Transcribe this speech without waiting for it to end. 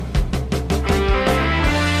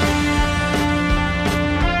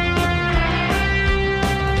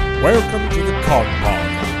Welcome to the Con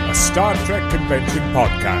Pod, a Star Trek convention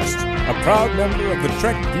podcast, a proud member of the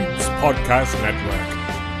Trek Geeks Podcast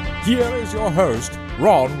Network. Here is your host,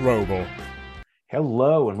 Ron Roble.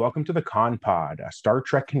 Hello, and welcome to the Con Pod, a Star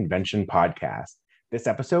Trek convention podcast. This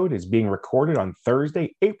episode is being recorded on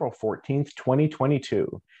Thursday, April 14th,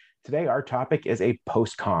 2022. Today, our topic is a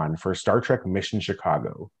post-con for Star Trek Mission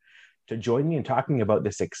Chicago. To join me in talking about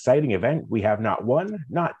this exciting event, we have not one,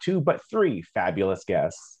 not two, but three fabulous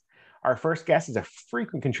guests. Our first guest is a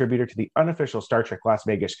frequent contributor to the unofficial Star Trek Las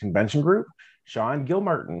Vegas convention group, Sean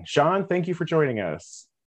Gilmartin. Sean, thank you for joining us.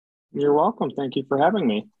 You're welcome. Thank you for having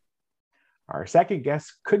me. Our second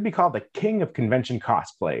guest could be called the king of convention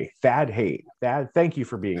cosplay, Thad Haight. Thad, thank you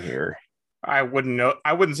for being here. I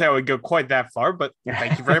wouldn't say I would go quite that far, but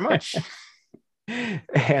thank you very much.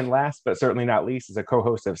 And last but certainly not least is a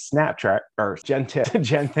co-host of Snapchat, or Jen.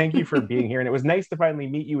 Jen, thank you for being here. And it was nice to finally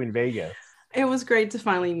meet you in Vegas. It was great to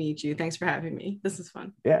finally meet you. Thanks for having me. This is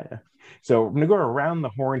fun. Yeah. So I'm going to go around the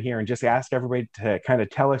horn here and just ask everybody to kind of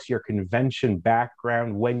tell us your convention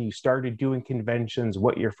background, when you started doing conventions,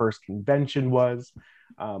 what your first convention was,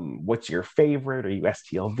 what's your favorite, are you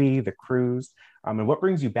STLV, the cruise, and what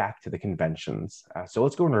brings you back to the conventions. So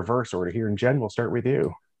let's go in reverse order here. And Jen, we'll start with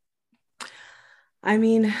you. I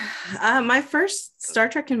mean, my first Star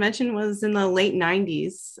Trek convention was in the late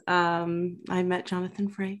 90s. I met Jonathan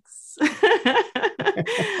Frakes.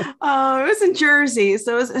 It was in Jersey.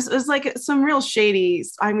 So it was like some real shady.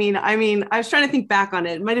 I mean, I was trying to think back on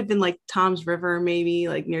it. It might have been like Tom's River, maybe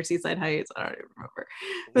like near Seaside Heights. I don't even remember.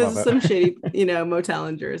 It was some shady, motel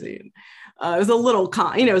in Jersey. It was a little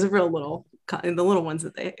it was a real little the little ones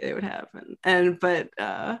that they would have.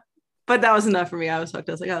 But that was enough for me. I was hooked.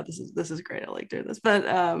 I was like, oh, this is great. I like doing this. But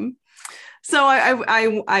so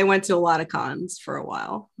I went to a lot of cons for a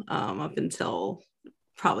while, up until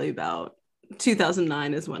probably about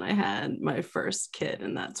 2009 is when I had my first kid,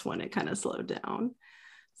 and that's when it kind of slowed down.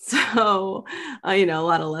 So a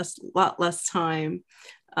lot less time.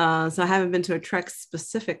 So I haven't been to a Trek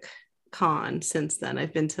specific con since then.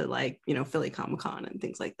 I've been to Philly Comic-Con and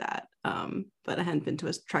things like that. But I hadn't been to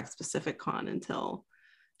a Trek specific con until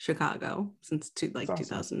Chicago since awesome.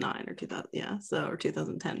 2009 or 2000, or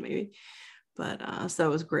 2010 maybe. But so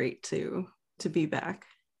it was great to be back.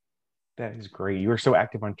 That is great. You were so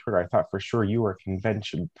active on Twitter. I thought for sure you were a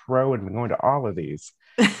convention pro and been going to all of these.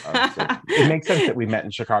 So it makes sense that we met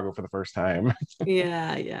in Chicago for the first time.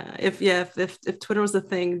 Yeah. If Twitter was a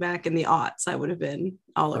thing back in the aughts, I would have been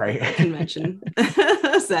all over the convention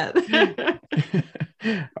set.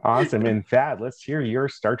 Awesome. And Thad, let's hear your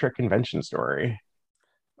Star Trek convention story.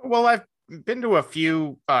 Well, I've been to a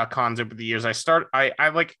few cons over the years.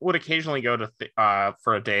 I would occasionally go to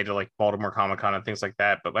for a day to like Baltimore Comic-Con and things like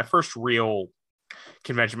that. But my first real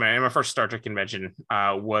convention, my first Star Trek convention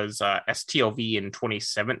was STLV in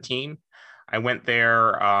 2017. I went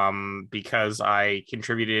there because I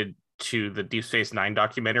contributed to the Deep Space Nine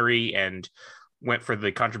documentary and went for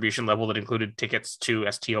the contribution level that included tickets to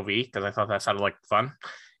STLV because I thought that sounded like fun.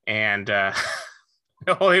 And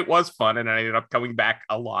it was fun, and I ended up coming back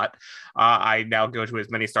a lot. I now go to as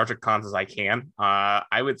many Star Trek cons as I can.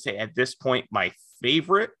 I would say at this point, my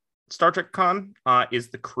favorite Star Trek con is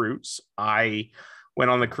the cruise. I went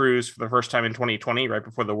on the cruise for the first time in 2020, right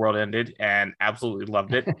before the world ended, and absolutely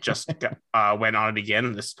loved it. Just went on it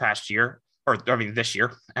again this year,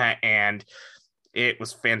 and it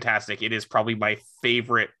was fantastic. It is probably my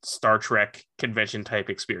favorite Star Trek convention type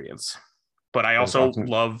experience. But I also awesome.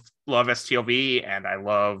 love STLV, and I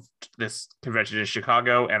loved this convention in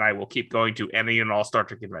Chicago, and I will keep going to any and all Star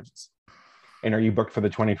Trek conventions. And are you booked for the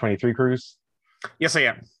 2023 cruise? Yes, I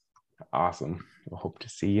am. Awesome. We'll hope to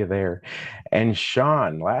see you there. And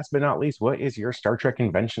Sean, last but not least, what is your Star Trek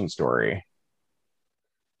convention story?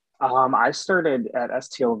 I started at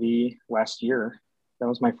STLV last year. That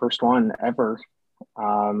was my first one ever.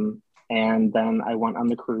 And then I went on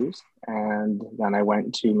the cruise, and then I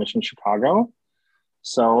went to Mission Chicago.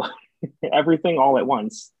 So everything all at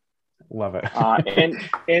once. Love it.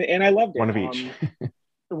 And I loved it. One of each.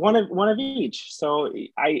 One of each. So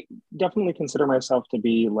I definitely consider myself to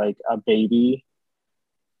be like a baby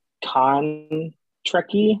Trekkie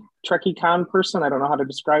con person. I don't know how to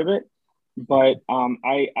describe it, but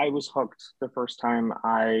I was hooked the first time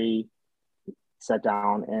I sat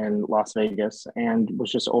down in Las Vegas and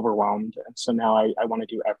was just overwhelmed. And so now I want to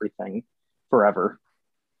do everything forever.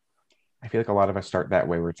 I feel like a lot of us start that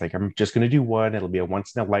way, where it's like, I'm just going to do one. It'll be a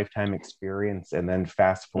once in a lifetime experience. And then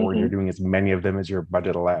fast forward, you're doing as many of them as your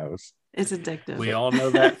budget allows. It's addictive. We all know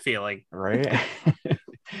that feeling. Right?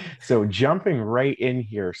 So jumping right in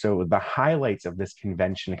here, so the highlights of this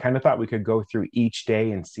convention, I kind of thought we could go through each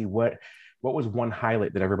day and see what was one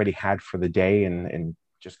highlight that everybody had for the day, and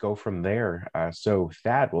just go from there. So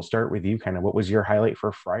Thad, we'll start with you. Kind of, what was your highlight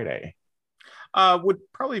for Friday? Would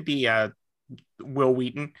probably be Will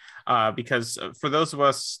Wheaton, because for those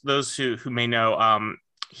who may know,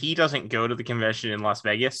 he doesn't go to the convention in Las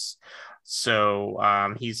Vegas,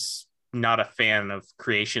 so he's not a fan of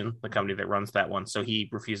Creation, the company that runs that one. So he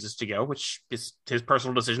refuses to go, which is his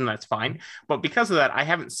personal decision. That's fine. But because of that, I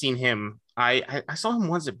haven't seen him. I saw him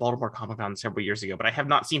once at Baltimore Comic-Con several years ago, but I have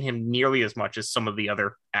not seen him nearly as much as some of the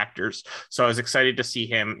other actors. So I was excited to see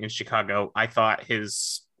him in Chicago. I thought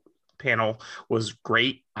his panel was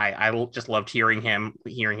great. I just loved hearing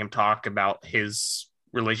him talk about his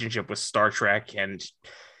relationship with Star Trek, and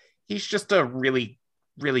he's just a really,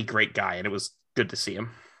 really great guy, and it was good to see him.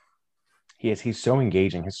 He's so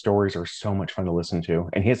engaging. His stories are so much fun to listen to,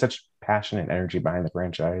 and he has such passionate energy behind the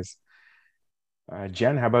franchise.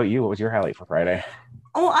 Jen, how about you? What was your highlight for Friday?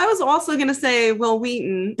 Oh, I was also going to say Will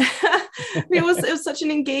Wheaton. It was such an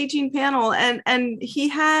engaging panel, and he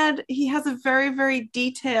has a very, very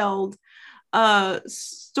detailed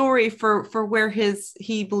story for where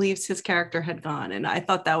he believes his character had gone, and I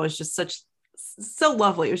thought that was just so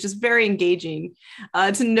lovely. It was just very engaging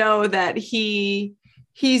to know that he's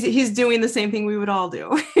doing the same thing we would all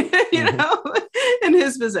do, you know, in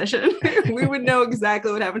his position. We would know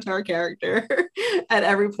exactly what happened to our character at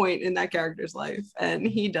every point in that character's life, and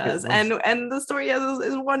he does. And the story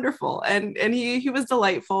is wonderful, and he was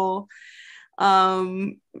delightful.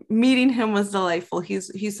 Meeting him was delightful.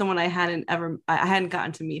 He's someone I hadn't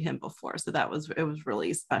gotten to meet him before, so it was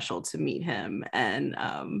really special to meet him and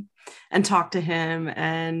talk to him.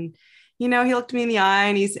 And you know, he looked me in the eye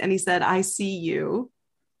and he said, "I see you."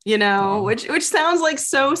 You know, which sounds like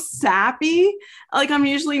so sappy. Like, I'm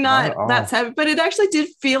usually not that sappy, but it actually did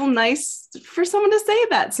feel nice for someone to say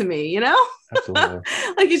that to me, you know? Absolutely.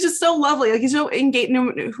 Like, he's just so lovely. Like, he's so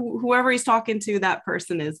engaging. Whoever he's talking to, that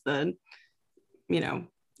person is the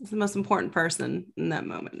most important person in that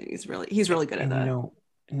moment. He's really good at that. You know,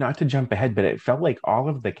 not to jump ahead, but it felt like all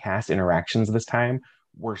of the cast interactions this time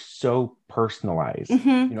were so personalized. Mm-hmm.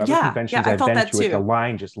 You know, other conventions I've been to, with the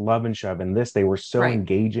line just love and shove, and this, they were so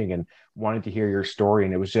engaging and wanted to hear your story.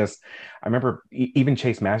 And it was just, I remember even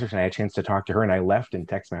Chase Masterson, I had a chance to talk to her, and I left and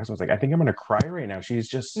text Masterson, was like, I think I'm going to cry right now. She's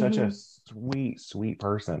just such a sweet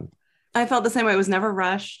person. I felt the same way. It was never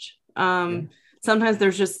rushed. Sometimes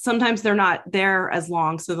they're not there as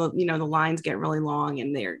long, so the lines get really long,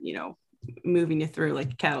 and they're moving you through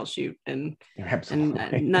like a cattle chute, and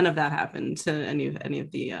none of that happened to any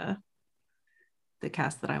of the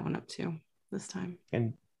cast that I went up to this time.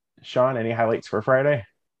 And Sean, any highlights for Friday?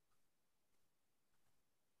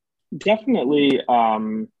 Definitely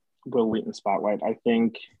Will Wheaton spotlight. I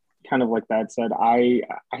think, kind of like that said, I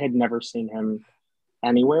had never seen him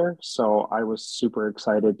anywhere, so I was super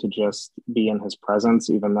excited to just be in his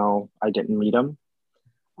presence, even though I didn't meet him.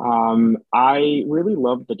 I really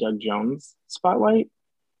loved the Doug Jones spotlight.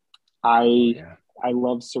 I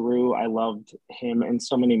love Saru. I loved him in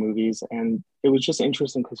so many movies, and it was just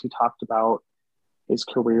interesting because he talked about his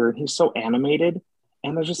career, and he's so animated,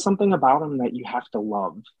 and there's just something about him that you have to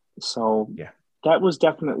love. So that was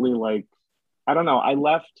definitely like, I don't know, I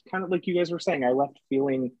left kind of like you guys were saying, I left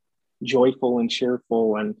feeling joyful and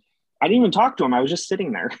cheerful, and I didn't even talk to him. I was just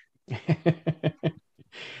sitting there.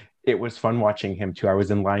 It was fun watching him too. I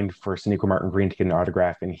was in line for Sonequa Martin Green to get an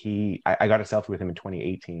autograph, and I got a selfie with him in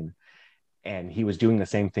 2018, and he was doing the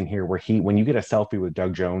same thing here, where when you get a selfie with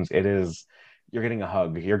Doug Jones, you're getting a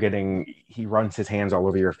hug. He runs his hands all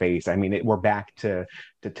over your face. I mean, we're back to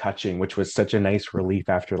touching, which was such a nice relief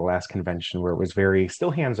after the last convention, where it was very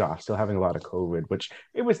still hands off, still having a lot of COVID, which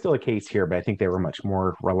it was still a case here, but I think they were much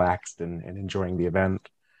more relaxed and enjoying the event.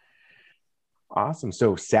 Awesome.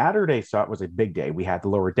 So Saturday was a big day. We had the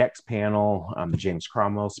Lower Decks panel, the James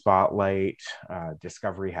Cromwell spotlight,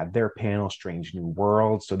 Discovery had their panel, Strange New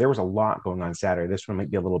Worlds. So there was a lot going on Saturday. This one might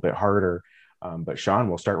be a little bit harder. But Sean,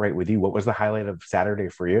 we'll start right with you. What was the highlight of Saturday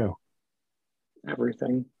for you?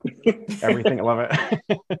 Everything. Everything. I love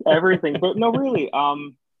it. Everything. But no, really.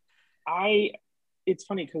 It's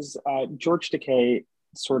funny because George Takei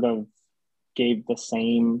sort of gave the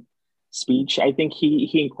same speech. I think he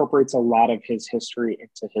incorporates a lot of his history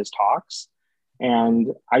into his talks, and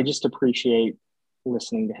I just appreciate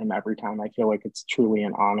listening to him every time. I feel like it's truly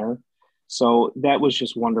an honor. So that was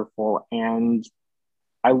just wonderful, and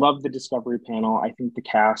I love the Discovery panel. I think the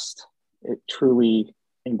cast, it truly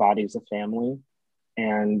embodies a family,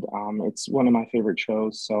 and it's one of my favorite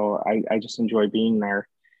shows. So I just enjoy being there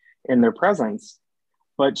in their presence.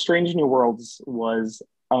 But Strange New Worlds was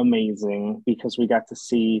amazing because we got to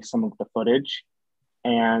see some of the footage,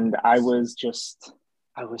 and I was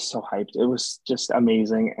so hyped. It was just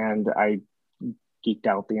amazing, and I geeked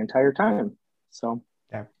out the entire time. So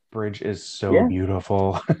that bridge is so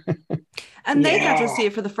beautiful. And they got to see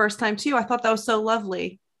it for the first time too. I thought that was so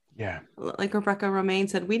lovely. Yeah. Like Rebecca Romaine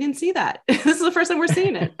said, we didn't see that. This is the first time we're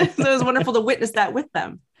seeing it. So it was wonderful to witness that with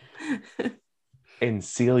them. And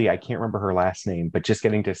Celia, I can't remember her last name, but just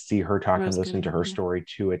getting to see her talk and listening to her story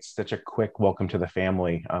too. It's such a quick welcome to the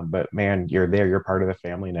family. But man, you're there. You're part of the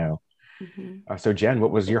family now. Mm-hmm. So Jen,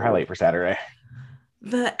 what was your highlight for Saturday?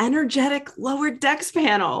 The energetic Lower Decks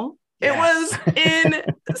panel. Yes. It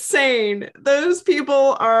was insane. Those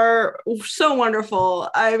people are so wonderful.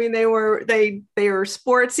 I mean, they were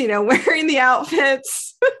sports, wearing the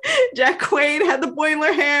outfits. Jack Quaid had the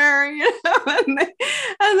boiler hair, and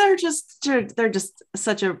they're just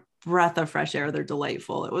such a breath of fresh air. They're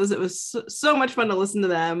delightful. It was so much fun to listen to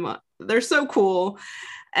them. They're so cool.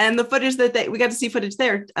 And the footage we got to see footage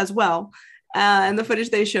there as well. And the footage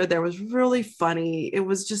they showed there was really funny. It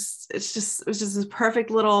was just this perfect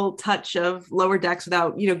little touch of Lower Decks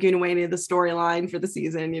without, giving away any of the storyline for the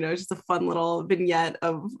season. It's just a fun little vignette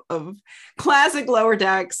of classic Lower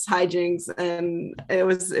Decks hijinks. And it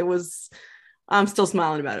was, I'm still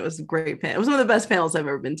smiling about it. It was a great panel. It was one of the best panels I've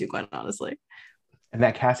ever been to, quite honestly. And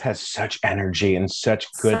that cast has such energy and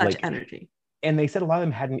such good energy. And they said a lot of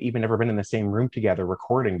them hadn't even ever been in the same room together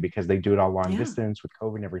recording because they do it all long distance with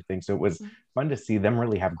COVID and everything. So it was fun to see them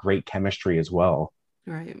really have great chemistry as well.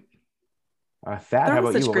 Right. Thad, how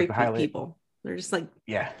about you? What was the highlight? People. They're just like,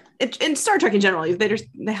 in Star Trek in general,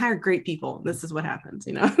 they hire great people. This is what happens,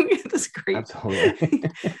 This great.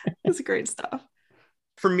 Absolutely. It's great stuff.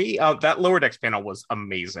 For me, that Lower Decks panel was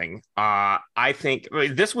amazing. I think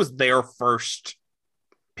this was their first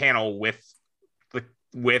panel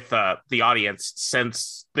with the audience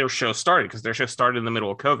since their show started, because their show started in the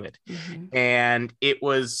middle of COVID. Mm-hmm. And it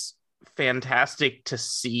was fantastic to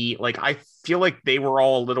see. Like, I feel like they were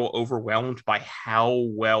all a little overwhelmed by how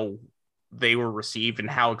well they were received and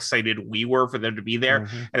how excited we were for them to be there.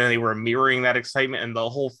 Mm-hmm. And then they were mirroring that excitement, and the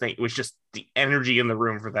whole thing was just, the energy in the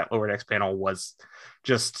room for that Lower Decks panel was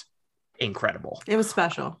just incredible. It was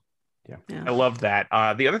special. Yeah. I love that.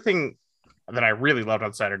 The other thing that I really loved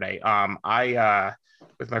on Saturday, I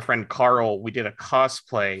with my friend Carl, we did a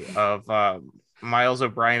cosplay of Miles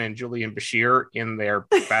O'Brien and Julian Bashir in their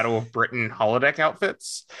Battle of Britain holodeck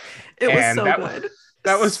outfits. It was so good.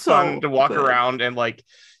 That was fun to walk around and like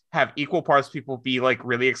have equal parts people be like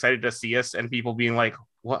really excited to see us and people being like,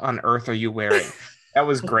 what on earth are you wearing? That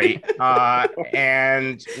was great.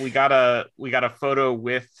 And we got a photo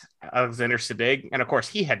with Alexander Siddig, and of course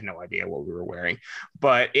he had no idea what we were wearing,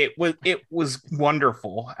 but it was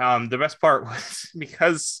wonderful. The best part was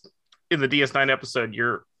because in the DS9 episode,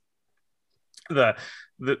 they're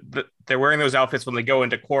wearing those outfits when they go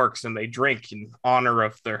into Quarks and they drink in honor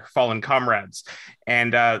of their fallen comrades.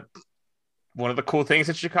 And one of the cool things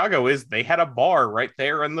in Chicago is they had a bar right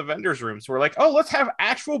there in the vendors room. So we're like, oh, let's have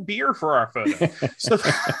actual beer for our photo. so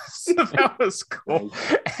that was cool.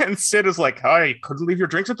 And Sid was like, oh, you couldn't leave your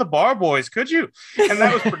drinks at the bar, boys, could you? And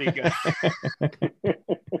that was pretty good.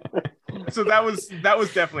 So that was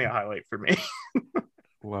definitely a highlight for me.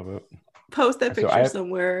 Love it. Post that picture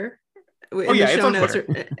somewhere. In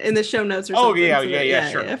the show notes or something. Oh yeah,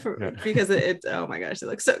 sure. Because it oh my gosh, it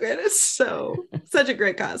looks so good. It's such a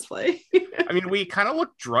great cosplay. I mean, we kind of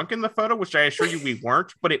looked drunk in the photo, which I assure you we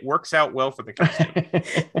weren't, but it works out well for the costume.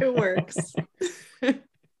 It works.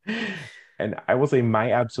 And I will say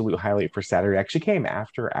my absolute highlight for Saturday actually came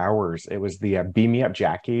after hours. It was the Beam Me Up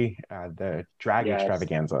Jackie, the drag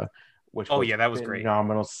extravaganza. Which that was great.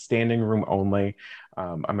 Phenomenal, standing room only.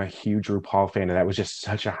 I'm a huge RuPaul fan, and that was just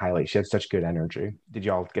such a highlight. She had such good energy. Did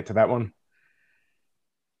y'all get to that one?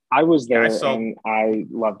 I was there, and I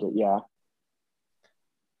loved it.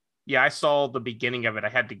 Yeah, I saw the beginning of it. I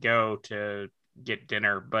had to go to get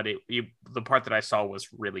dinner, but the part that I saw was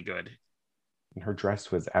really good. And her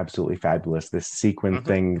dress was absolutely fabulous. This sequin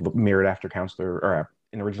thing mirrored after Counselor or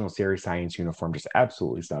an original series science uniform, just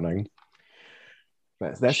absolutely stunning.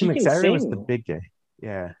 But that Saturday was the big day.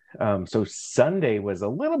 Yeah. So Sunday was a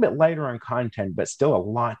little bit lighter on content, but still a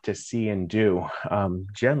lot to see and do.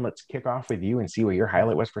 Jen, let's kick off with you and see what your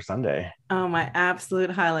highlight was for Sunday. Oh, my absolute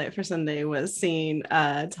highlight for Sunday was seeing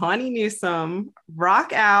Tawny Newsome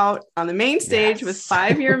rock out on the main stage with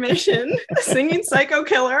 5 Year Mission, singing Psycho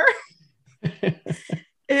Killer.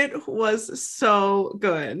 It was so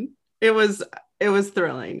good. It was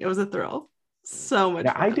thrilling. It was a thrill. So much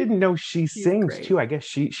Now, fun. I didn't know she She's sings great. too. I guess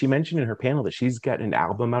she mentioned in her panel that she's got an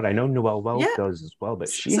album out. I know Noelle Wells Yeah. does as well, but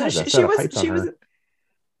she So has a she set of was pipes on she was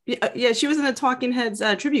her. yeah, she was in a Talking Heads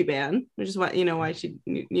tribute band, which is why she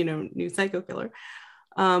knew Psycho Killer.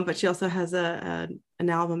 But she also has an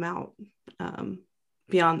album out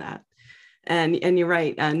beyond that. And you're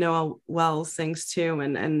right, Noelle Wells sings too.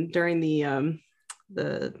 And during the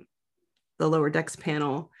Lower Decks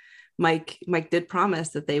panel, Mike did promise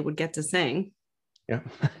that they would get to sing. Yeah.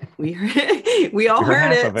 We all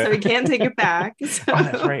heard half of it, so we can't take it back. So. Oh,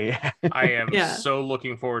 that's right. I am Yeah. so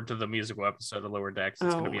looking forward to the musical episode of Lower Decks.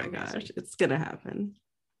 It's going to be amazing. Gosh, it's gonna happen.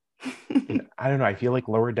 I don't know. I feel like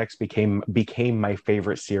Lower Decks became my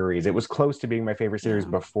favorite series. It was close to being my favorite series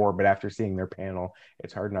before, but after seeing their panel,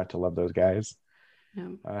 it's hard not to love those guys.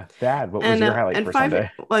 Yeah. Thad, what was your highlight for Sunday?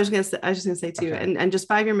 Well, I was just gonna say too, and just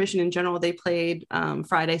 5 Year Mission in general, they played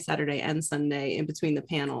Friday, Saturday, and Sunday in between the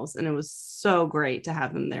panels, and it was so great to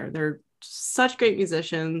have them there. They're such great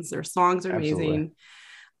musicians. Their songs are amazing.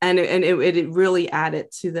 Absolutely. And it really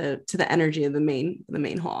added to the energy of the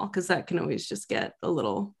main hall, because that can always just get a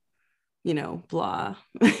little, blah.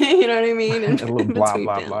 You know what I mean? A little blah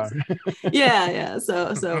blah blah. Yeah.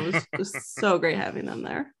 So it was so great having them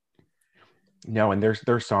there. No, and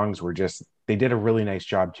their songs were just, they did a really nice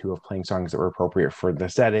job too of playing songs that were appropriate for the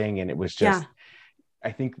setting, and it was just,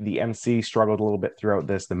 I think the MC struggled a little bit throughout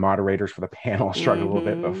this. The moderators for the panel struggled a little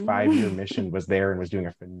bit, but 5 Year Mission was there and was doing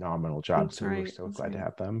a phenomenal job. That's so right. we were so glad to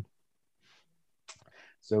have them.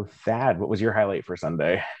 So Thad, what was your highlight for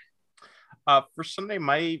Sunday? For Sunday,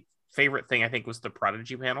 my favorite thing I think was the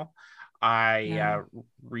Prodigy panel. I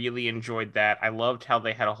really enjoyed that. I loved how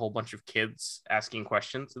they had a whole bunch of kids asking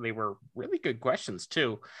questions, and they were really good questions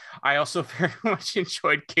too. I also very much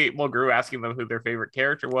enjoyed Kate Mulgrew asking them who their favorite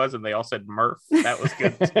character was, and they all said Murph. That was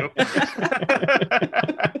good too.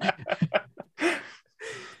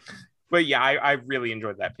 But yeah, I really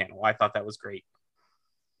enjoyed that panel. I thought that was great.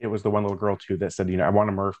 It was the one little girl too that said, I want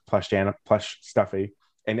a Murph plush Stuffy.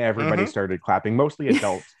 And everybody started clapping, mostly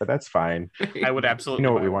adults, but that's fine. I would absolutely. You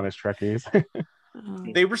know what we want as Trekkies.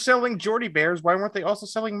 They were selling Geordie Bears. Why weren't they also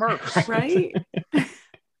selling Murphs? Right.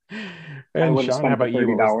 And Sean, how about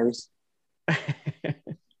 $30.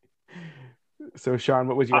 So Sean,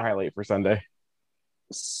 what was your highlight for Sunday?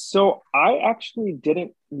 So I actually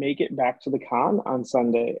didn't make it back to the con on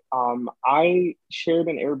Sunday. I shared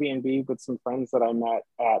an Airbnb with some friends that I met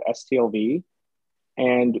at STLV.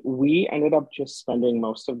 And we ended up just spending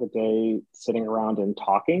most of the day sitting around and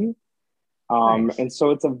talking. Nice. And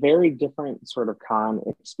so it's a very different sort of con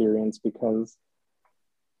experience, because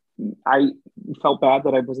I felt bad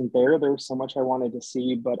that I wasn't there. There was so much I wanted to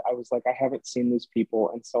see, but I was like, I haven't seen these people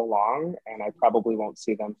in so long, and I probably won't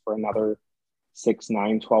see them for another 6,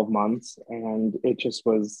 9, 12 months. And it just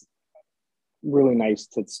was really nice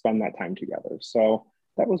to spend that time together. So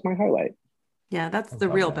that was my highlight. Yeah, that's the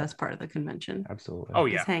real best part of the convention. Absolutely. Oh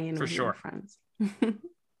yeah, hanging for with sure. your friends. And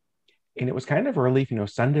it was kind of a relief,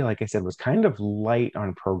 Sunday, like I said, was kind of light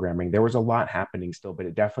on programming. There was a lot happening still, but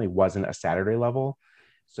it definitely wasn't a Saturday level.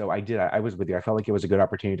 So I was with you. I felt like it was a good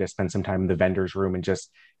opportunity to spend some time in the vendor's room and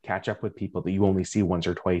just catch up with people that you only see once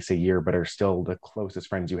or twice a year, but are still the closest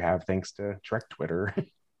friends you have thanks to Trek Twitter.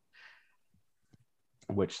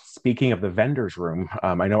 Which, speaking of the vendor's room,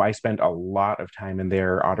 I know I spent a lot of time in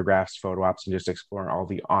there, autographs, photo ops, and just exploring all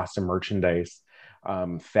the awesome merchandise.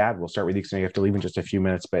 Thad, we'll start with you because you have to leave in just a few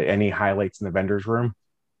minutes, but any highlights in the vendor's room?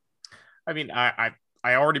 I mean, I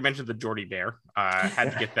already mentioned the Geordie Bear. I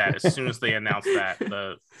had to get that as soon as they announced that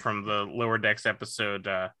from the Lower Decks episode,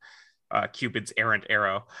 Cupid's Errant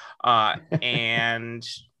Arrow. And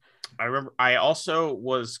I remember I also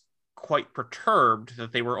was quite perturbed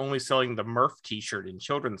that they were only selling the Murph t-shirt in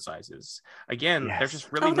children's sizes. Again, they're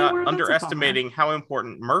just really not underestimating how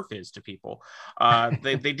important Murph is to people.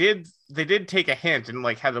 They did take a hint and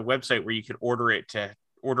had a website where you could order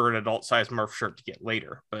an adult size Murph shirt to get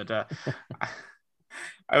later. But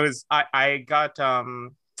I got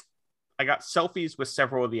selfies with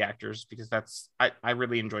several of the actors, because I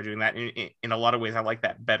really enjoy doing that. In a lot of ways, I like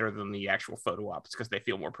that better than the actual photo ops, because they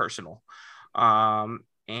feel more personal.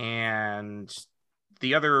 And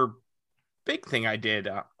the other big thing I did,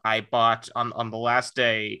 I bought on the last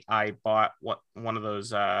day, I bought one of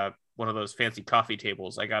those fancy coffee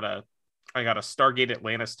tables. I got a Stargate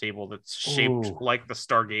Atlantis table that's shaped like the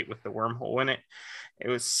Stargate with the wormhole in it. It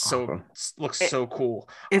was looks so cool.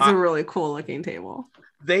 It's a really cool looking table.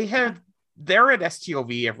 They're at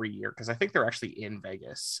STLV every year, because I think they're actually in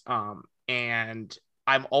Vegas. And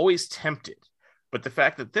I'm always tempted, but the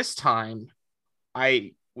fact that this time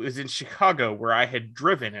I was in Chicago where I had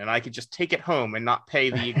driven and I could just take it home and not pay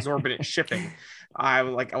the exorbitant shipping. I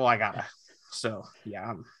was like, oh, I gotta. So yeah,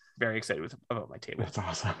 I'm very excited about my table. That's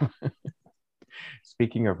awesome.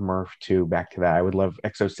 Speaking of Murph too, back to that, I would love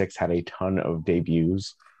X06 had a ton of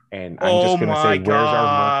debuts. And I'm just gonna say, where's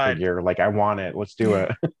our Murph figure? Like, I want it. Let's do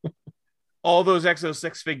it. All those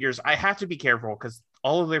X06 figures, I have to be careful because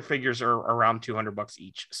all of their figures are around $200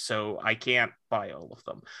 each, so I can't buy all of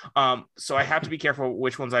them. So I have to be careful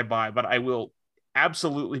which ones I buy, but I will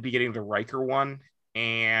absolutely be getting the Riker one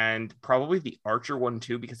and probably the Archer one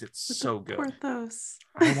too because it's so good. Porthos.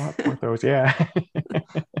 I want Porthos. Yeah.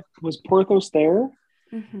 Was Porthos there?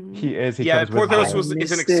 Mm-hmm. He is. He yeah, comes Porthos with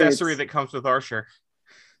is an accessory that comes with Archer.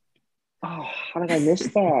 Oh, how did I miss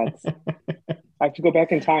that? I have to go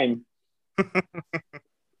back in time.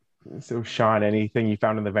 So, Sean, anything you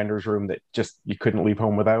found in the vendor's room that just you couldn't leave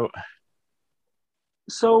home without?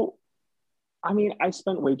 So, I mean, I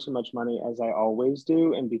spent way too much money as I always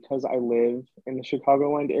do. And because I live in the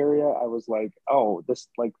Chicagoland area, I was like, oh, this,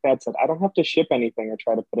 like, that's it. I don't have to ship anything or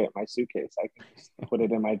try to put it in my suitcase. I can just put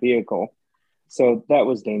it in my vehicle. So that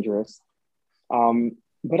was dangerous.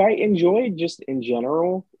 But I enjoyed just in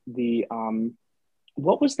general the,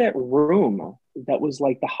 what was that room that was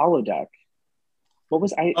like the holodeck? What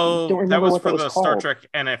was I? Oh, don't remember that was what for that was the called. Star Trek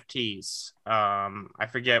NFTs. I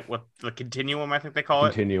forget what the Continuum, I think they call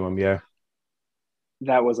it. Continuum, yeah.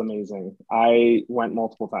 That was amazing. I went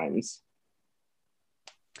multiple times.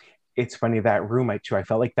 It's funny, that room, I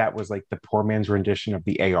felt like that was like the poor man's rendition of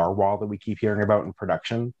the AR wall that we keep hearing about in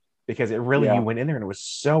production, because it really, you went in there and it was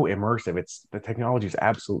so immersive. The technology is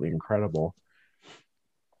absolutely incredible.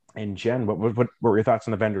 And Jen, what were your thoughts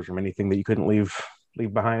on the vendors room? Anything that you couldn't leave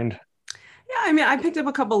behind? Yeah, I mean, I picked up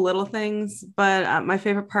a couple little things, but my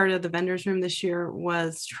favorite part of the vendors room this year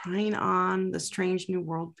was trying on the Strange New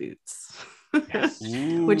World boots. Yes.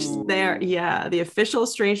 Which they're, the official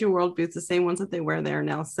Strange New World boots, the same ones that they wear, they're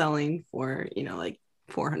now selling for, like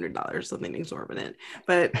 $400, something exorbitant,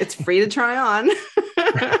 but it's free to try on.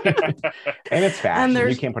 And it's fashion.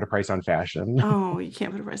 You can't put a price on fashion. Oh, you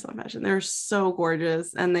can't put a price on fashion. They're so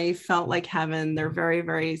gorgeous and they felt like heaven. They're very,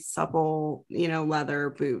 very supple, leather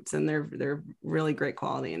boots, and they're really great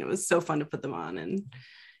quality. And it was so fun to put them on and,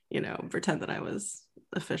 pretend that I was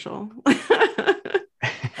official.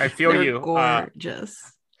 I feel they're you. Gorgeous.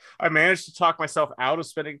 I managed to talk myself out of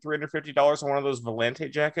spending $350 on one of those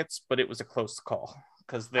Volante jackets, but it was a close call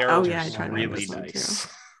because they're really nice.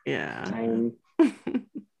 Yeah.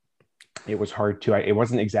 It was hard to. It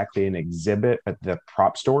wasn't exactly an exhibit, but the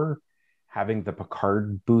prop store having the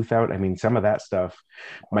Picard booth out. I mean, some of that stuff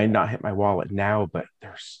might not hit my wallet now, but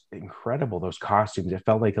they're incredible. Those costumes. It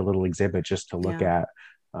felt like a little exhibit just to look at.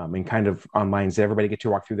 And kind of online, does everybody get to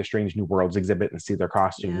walk through the Strange New Worlds exhibit and see their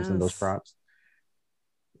costumes and those props?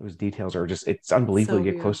 Those details are just, it's unbelievable.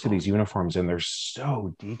 You get close to these uniforms and they're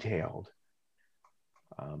so detailed.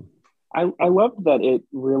 I love that it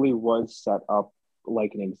really was set up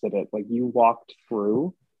like an exhibit. Like you walked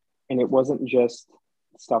through and it wasn't just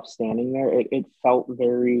stuff standing there. It felt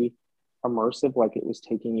very immersive, like it was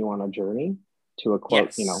taking you on a journey to a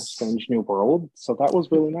quote, Strange New World. So that was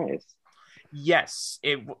really nice. Yes,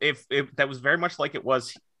 that was very much like it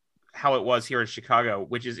was how it was here in Chicago,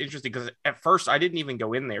 which is interesting because at first I didn't even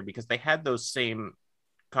go in there because they had those same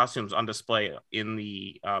costumes on display in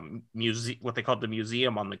the museum, what they called the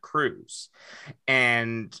museum on the cruise.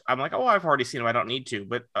 And I'm like, oh, I've already seen them. I don't need to.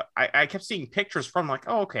 But I kept seeing pictures from like,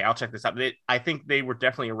 oh, okay, I'll check this out. I think they were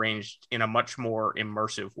definitely arranged in a much more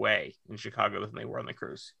immersive way in Chicago than they were on the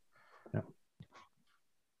cruise. Yeah.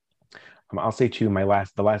 I'll say too,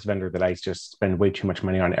 the last vendor that I just spend way too much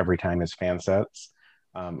money on every time is Fansets.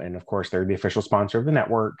 And of course, they're the official sponsor of the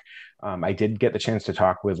network. I did get the chance to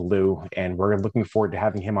talk with Lou, and we're looking forward to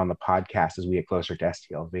having him on the podcast as we get closer to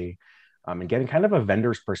STLV, and getting kind of a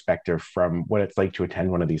vendor's perspective from what it's like to attend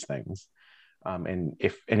one of these things. And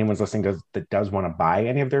if anyone's listening that does want to buy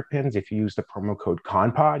any of their pins, if you use the promo code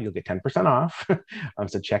CONPOD, you'll get 10% off.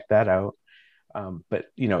 So check that out. But,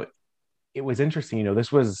 it was interesting.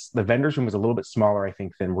 The vendors room was a little bit smaller, I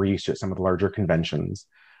think, than we're used to at some of the larger conventions.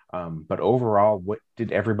 But overall, what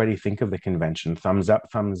did everybody think of the convention? Thumbs up,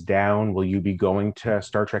 thumbs down? Will you be going to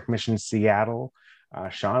Star Trek Mission Seattle?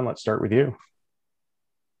 Sean, let's start with you.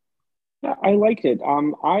 Yeah, I liked it.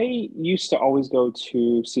 I used to always go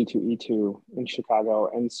to C2E2 in Chicago.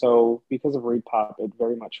 And so because of ReedPop, it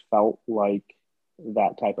very much felt like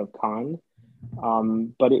that type of con.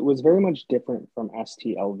 But it was very much different from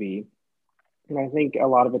STLV. And I think a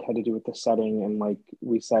lot of it had to do with the setting. And like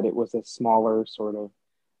we said, it was a smaller sort of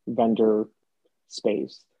vendor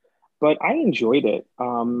space. but I enjoyed it.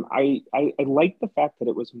 I liked the fact that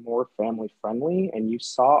it was more family friendly, and you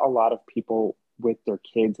saw a lot of people with their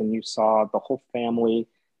kids, and you saw the whole family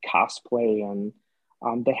cosplay, and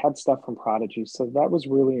they had stuff from Prodigy, so that was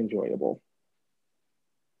really enjoyable.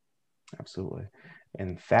 Absolutely.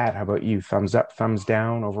 And Thad, how about you? Thumbs up, thumbs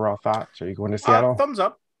down, overall thoughts? Are you going to Seattle? Thumbs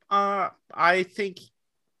up. I think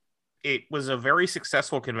it was a very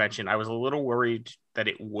successful convention. I was a little worried that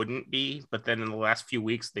it wouldn't be, but then in the last few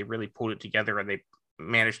weeks, they really pulled it together and they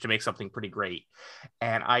managed to make something pretty great.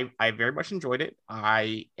 And I very much enjoyed it.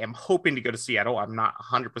 I am hoping to go to Seattle. I'm not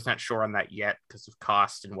 100% sure on that yet because of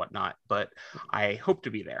cost and whatnot, but I hope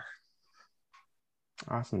to be there.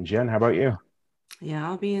 Awesome. Jen, how about you? Yeah,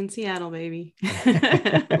 I'll be in Seattle, baby.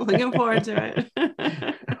 Looking forward to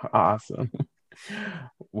it. Awesome.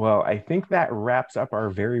 Well, I think that wraps up our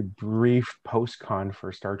very brief post-con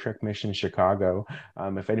for Star Trek Mission Chicago.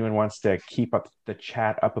 If anyone wants to keep up the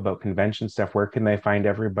chat up about convention stuff, where can they find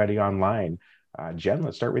everybody online? Jen,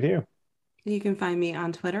 let's start with you. You can find me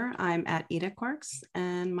on Twitter. I'm at Edith Quarks,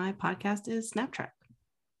 and my podcast is Snaptrack.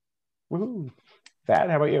 Woohoo. Thad,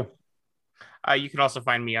 how about you? You can also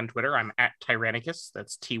find me on Twitter. I'm at Tyrannicus.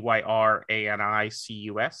 That's Tyranicus.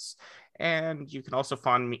 And you can also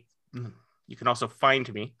find me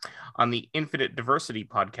on the Infinite Diversity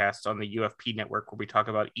podcast on the UFP network, where we talk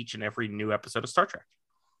about each and every new episode of Star Trek.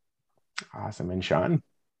 Awesome. And Sean?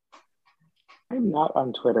 I'm not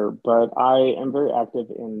on Twitter, but I am very active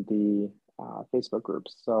in the Facebook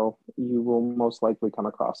groups, so you will most likely come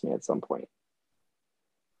across me at some point.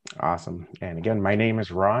 Awesome. And again, my name is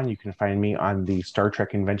Ron. You can find me on the Star Trek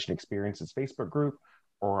Convention Experiences Facebook group,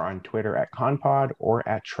 or on Twitter at ConPod, or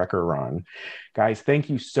at TrekkerRon. Guys, thank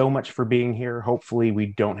you so much for being here. Hopefully we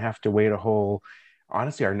don't have to wait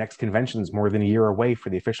honestly, our next convention is more than a year away for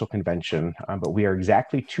the official convention, but we are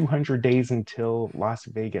exactly 200 days until Las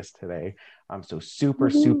Vegas today. So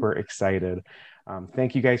super excited.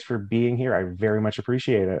 Thank you guys for being here. I very much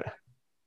appreciate it.